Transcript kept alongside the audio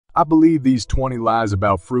I believe these 20 lies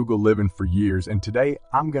about frugal living for years, and today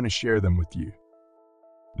I'm going to share them with you.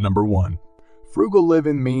 Number 1. Frugal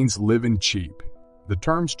living means living cheap. The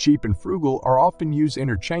terms cheap and frugal are often used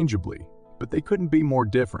interchangeably, but they couldn't be more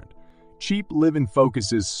different. Cheap living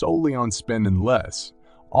focuses solely on spending less,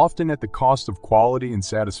 often at the cost of quality and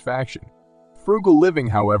satisfaction. Frugal living,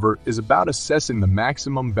 however, is about assessing the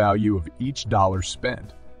maximum value of each dollar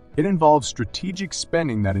spent. It involves strategic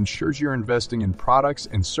spending that ensures you're investing in products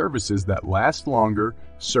and services that last longer,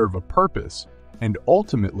 serve a purpose, and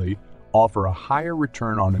ultimately offer a higher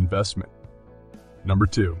return on investment. Number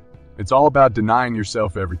 2. It's all about denying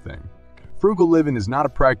yourself everything. Frugal living is not a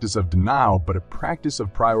practice of denial, but a practice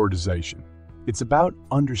of prioritization. It's about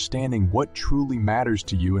understanding what truly matters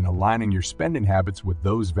to you and aligning your spending habits with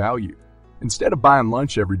those values. Instead of buying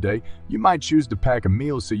lunch every day, you might choose to pack a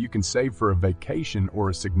meal so you can save for a vacation or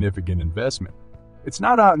a significant investment. It's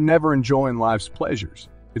not about never enjoying life's pleasures.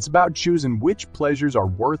 It's about choosing which pleasures are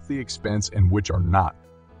worth the expense and which are not.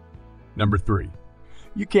 Number 3.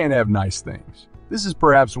 You can't have nice things. This is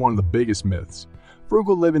perhaps one of the biggest myths.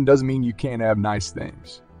 Frugal living doesn't mean you can't have nice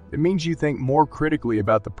things. It means you think more critically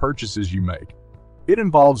about the purchases you make. It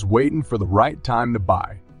involves waiting for the right time to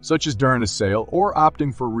buy, such as during a sale, or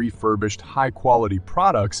opting for refurbished, high-quality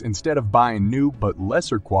products instead of buying new but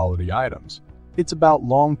lesser-quality items. It's about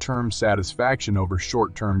long-term satisfaction over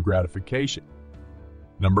short-term gratification.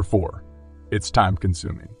 Number 4. It's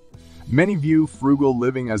time-consuming. Many view frugal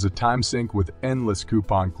living as a time sink with endless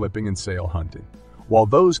coupon clipping and sale hunting. While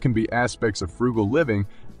those can be aspects of frugal living,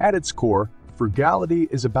 at its core, frugality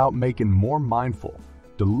is about making more mindful,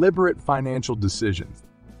 deliberate financial decisions.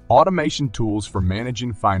 Automation tools for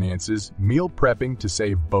managing finances, meal prepping to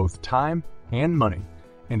save both time and money,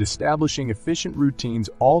 and establishing efficient routines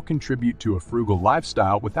all contribute to a frugal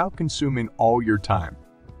lifestyle without consuming all your time.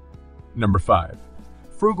 Number 5.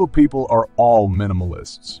 Frugal people are all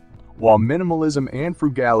minimalists. While minimalism and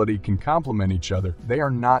frugality can complement each other, they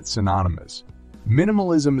are not synonymous.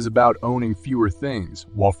 Minimalism is about owning fewer things,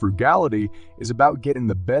 while frugality is about getting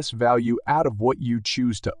the best value out of what you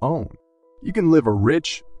choose to own. You can live a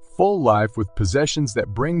rich, full life with possessions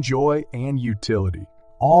that bring joy and utility,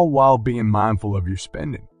 all while being mindful of your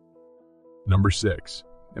spending. Number 6.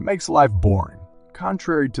 It makes life boring.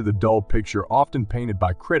 Contrary to the dull picture often painted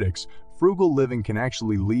by critics, frugal living can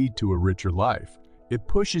actually lead to a richer life. It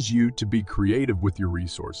pushes you to be creative with your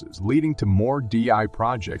resources, leading to more DIY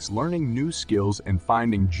projects, learning new skills, and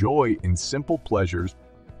finding joy in simple pleasures.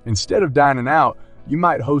 Instead of dining out, you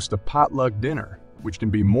might host a potluck dinner, which can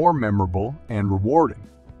be more memorable and rewarding.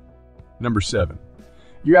 Number 7.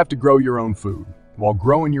 You have to grow your own food. While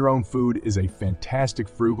growing your own food is a fantastic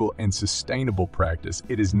frugal and sustainable practice,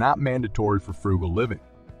 it is not mandatory for frugal living.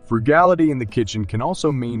 Frugality in the kitchen can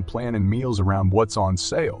also mean planning meals around what's on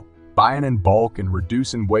sale, buying in bulk, and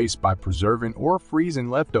reducing waste by preserving or freezing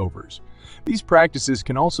leftovers. These practices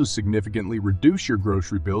can also significantly reduce your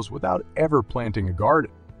grocery bills without ever planting a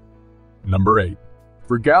garden. Number 8.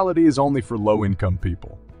 Frugality is only for low-income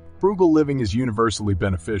people. Frugal living is universally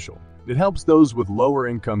beneficial. It helps those with lower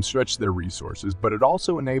incomes stretch their resources, but it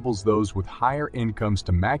also enables those with higher incomes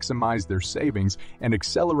to maximize their savings and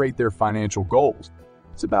accelerate their financial goals.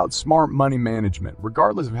 It's about smart money management,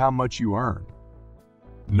 regardless of how much you earn.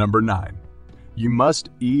 Number 9. You must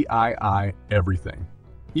EII everything.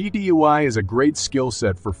 EDUI is a great skill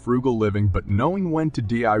set for frugal living, but knowing when to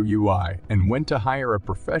DIY and when to hire a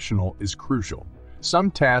professional is crucial. Some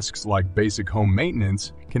tasks like basic home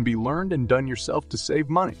maintenance can be learned and done yourself to save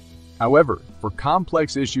money. However, for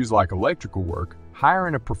complex issues like electrical work,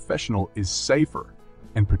 hiring a professional is safer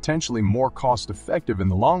and potentially more cost-effective in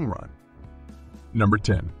the long run. Number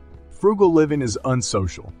 10. Frugal living is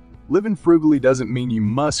unsocial. Living frugally doesn't mean you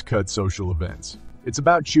must cut social events. It's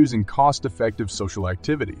about choosing cost-effective social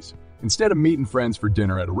activities. Instead of meeting friends for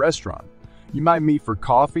dinner at a restaurant, you might meet for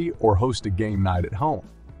coffee or host a game night at home.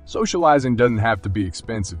 Socializing doesn't have to be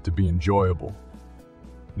expensive to be enjoyable.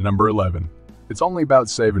 Number 11. It's only about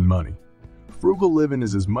saving money. Frugal living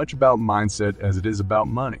is as much about mindset as it is about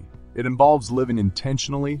money. It involves living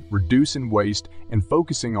intentionally, reducing waste, and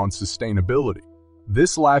focusing on sustainability.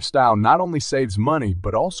 This lifestyle not only saves money,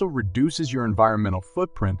 but also reduces your environmental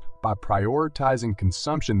footprint by prioritizing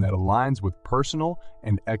consumption that aligns with personal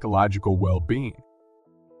and ecological well-being.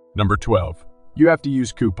 Number 12. You have to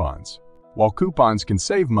use coupons. While coupons can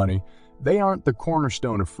save money, they aren't the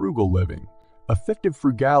cornerstone of frugal living. Effective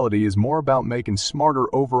frugality is more about making smarter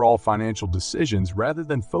overall financial decisions rather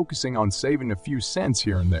than focusing on saving a few cents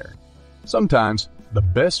here and there. Sometimes, the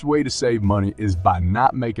best way to save money is by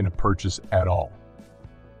not making a purchase at all.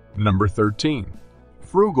 Number 13.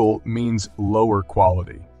 Frugal means lower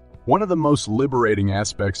quality. One of the most liberating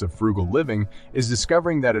aspects of frugal living is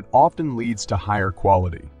discovering that it often leads to higher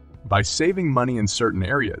quality. By saving money in certain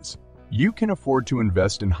areas, you can afford to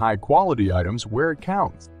invest in high-quality items where it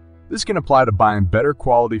counts. This can apply to buying better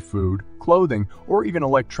quality food, clothing, or even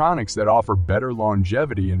electronics that offer better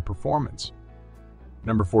longevity and performance.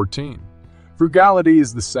 Number 14. Frugality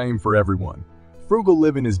is the same for everyone. Frugal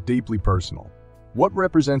living is deeply personal. What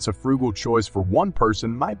represents a frugal choice for one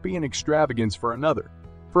person might be an extravagance for another.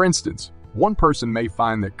 For instance, one person may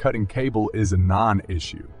find that cutting cable is a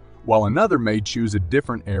non-issue, while another may choose a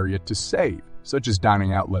different area to save, such as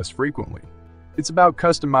dining out less frequently. It's about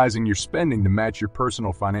customizing your spending to match your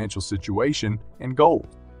personal financial situation and goals.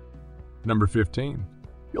 Number 15.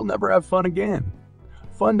 You'll never have fun again.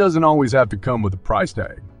 Fun doesn't always have to come with a price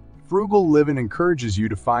tag. Frugal living encourages you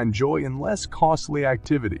to find joy in less costly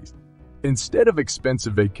activities. Instead of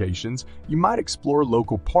expensive vacations, you might explore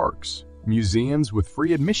local parks, museums with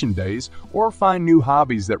free admission days, or find new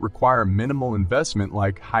hobbies that require minimal investment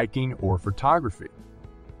like hiking or photography.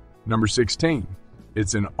 Number 16.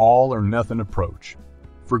 It's an all-or-nothing approach.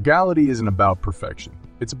 Frugality isn't about perfection.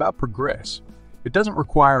 It's about progress. It doesn't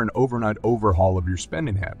require an overnight overhaul of your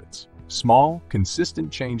spending habits. Small,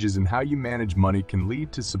 consistent changes in how you manage money can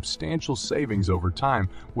lead to substantial savings over time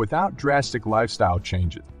without drastic lifestyle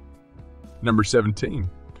changes. Number 17.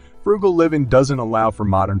 Frugal living doesn't allow for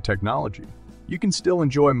modern technology. You can still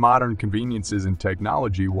enjoy modern conveniences and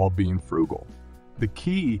technology while being frugal. The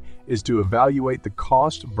key is to evaluate the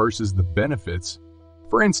cost versus the benefits.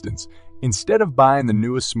 For instance, instead of buying the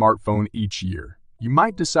newest smartphone each year, you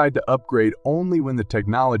might decide to upgrade only when the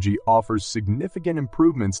technology offers significant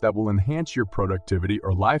improvements that will enhance your productivity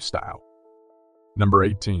or lifestyle. Number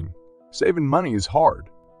 18. Saving money is hard.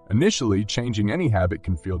 Initially, changing any habit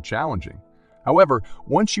can feel challenging. However,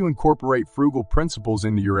 once you incorporate frugal principles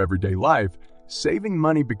into your everyday life, saving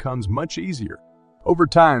money becomes much easier. Over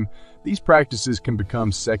time, these practices can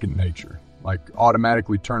become second nature, like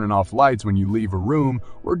automatically turning off lights when you leave a room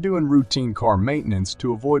or doing routine car maintenance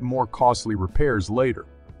to avoid more costly repairs later.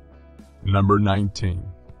 Number 19.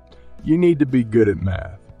 You need to be good at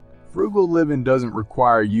math. Frugal living doesn't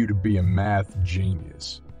require you to be a math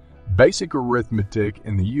genius. Basic arithmetic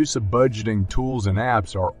and the use of budgeting tools and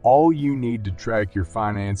apps are all you need to track your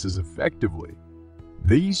finances effectively.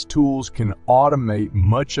 These tools can automate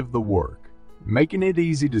much of the work, making it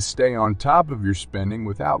easy to stay on top of your spending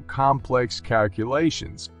without complex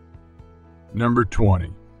calculations. Number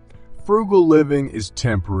 20. Frugal living is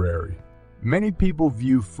temporary. Many people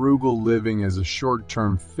view frugal living as a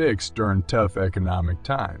short-term fix during tough economic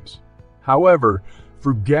times. However,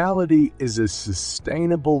 frugality is a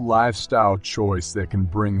sustainable lifestyle choice that can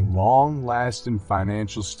bring long-lasting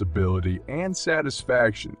financial stability and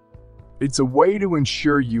satisfaction. It's a way to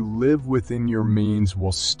ensure you live within your means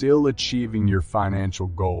while still achieving your financial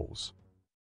goals.